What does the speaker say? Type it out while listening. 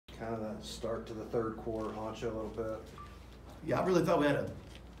kind of that start to the third quarter haunt you a little bit? Yeah, I really thought we had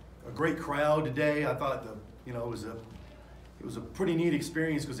a great crowd today. I thought it was a pretty neat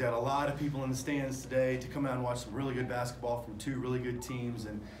experience because we had a lot of people in the stands today to come out and watch some really good basketball from two really good teams,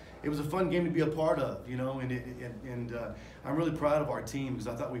 and it was a fun game to be a part of, you know. And I'm really proud of our team because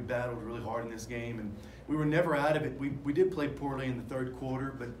I thought we battled really hard in this game, and we were never out of it. We did play poorly in the third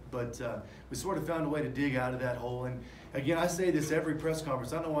quarter, but we sort of found a way to dig out of that hole. And again, I say this every press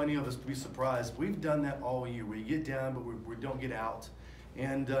conference. I don't want any of us to be surprised. We've done that all year. We get down, but we don't get out.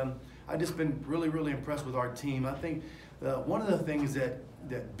 And I've just been really, really impressed with our team. I think one of the things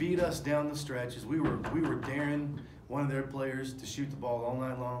that beat us down the stretch is we were daring one of their players to shoot the ball all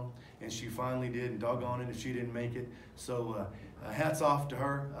night long, and she finally did, and doggone it if she didn't make it. So hats off to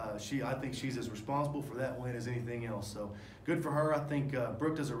her. I think she's as responsible for that win as anything else. So good for her. I think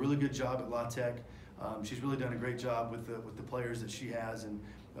Brooke does a really good job at La Tech. She's really done a great job with the players that she has, and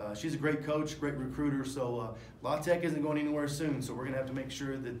she's a great coach, great recruiter. So La Tech isn't going anywhere soon, so we're going to have to make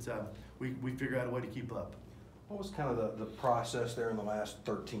sure that we figure out a way to keep up. What was kind of the process there in the last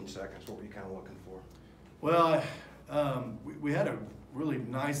 13 seconds? What were you kind of looking for? Well, we had a really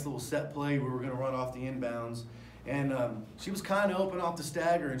nice little set play. We were going to run off the inbounds, and she was kind of open off the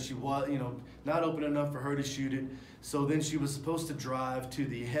stagger, and she was, not open enough for her to shoot it. So then she was supposed to drive to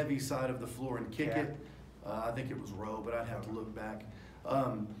the heavy side of the floor and kick it. I think it was row, but I'd have to look back.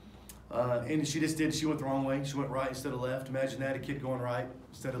 And she just did. She went the wrong way. She went right instead of left. Imagine that, a kid going right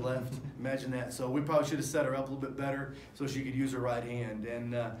instead of left. Imagine that. So we probably should have set her up a little bit better so she could use her right hand.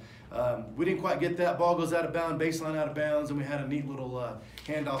 And we didn't quite get that. Ball goes out of bounds, baseline out of bounds, and we had a neat little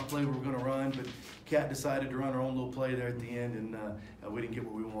handoff play we were going to run, but Kat decided to run her own little play there at the end, and we didn't get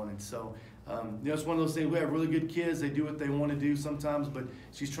what we wanted. So it's one of those things. We have really good kids. They do what they want to do sometimes, but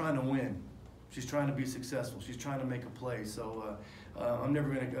she's trying to win. She's trying to be successful. She's trying to make a play. So I'm never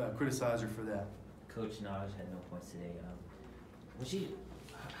going to criticize her for that. Coach Naj had no points today.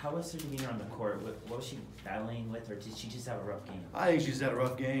 How was her demeanor on the court? What was she battling with, or did she just have a rough game? I think she's had a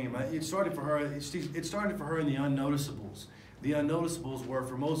rough game. It started for her. It started for her in the unnoticeables. The unnoticeables were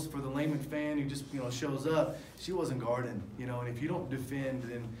for the layman fan who just shows up. She wasn't guarding, and if you don't defend,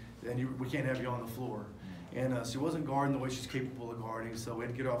 then we can't have you on the floor. And she wasn't guarding the way she's capable of guarding, so we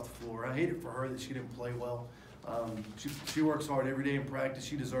had to get her off the floor. I hate it for her that she didn't play well. She works hard every day in practice.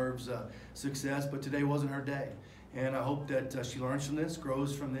 She deserves success, but today wasn't her day. And I hope that she learns from this,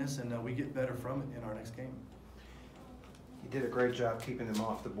 grows from this, and we get better from it in our next game. You did a great job keeping them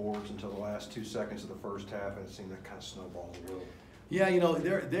off the boards until the last 2 seconds of the first half, and it seemed to kind of snowball a little. Yeah,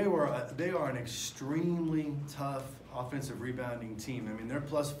 they are an extremely tough offensive rebounding team. I mean, they're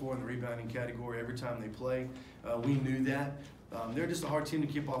 +4 in the rebounding category every time they play. We knew that. They're just a hard team to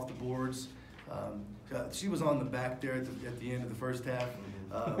keep off the boards. She was on the back there at the end of the first half.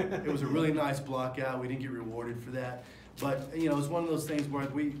 It was a really nice block out. We didn't get rewarded for that. But, it's one of those things where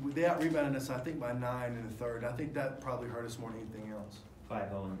they out-rebounded us, I think, by 9 in the third. I think that probably hurt us more than anything else.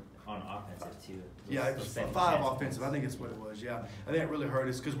 5-0 on offensive, too. Yeah, it was 5 offensive. I think it's what it was, yeah. I think it really hurt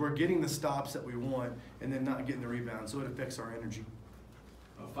us because we're getting the stops that we want and then not getting the rebounds, so it affects our energy.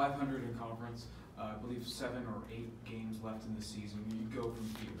 500 in conference, I believe 7 or 8 games left in the season. You go from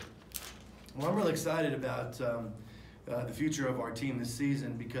here. Well, I'm really excited about the future of our team this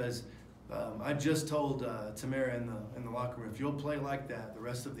season because I just told Tamara in the locker room, if you'll play like that the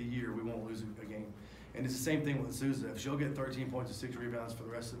rest of the year, we won't lose a game. And it's the same thing with Sousa. If she'll get 13 points and 6 rebounds for the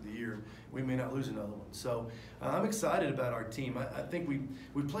rest of the year, we may not lose another one. So I'm excited about our team. I think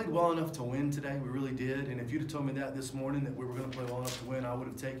we played well enough to win today. We really did. And if you'd have told me that this morning, that we were going to play well enough to win, I would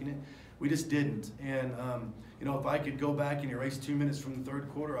have taken it. We just didn't. And, if I could go back and erase 2 minutes from the third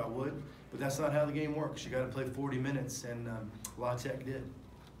quarter, I would. But that's not how the game works. You got to play 40 minutes, and La Tech did.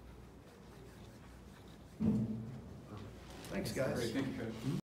 Thanks, guys. Great. Thank you, Coach.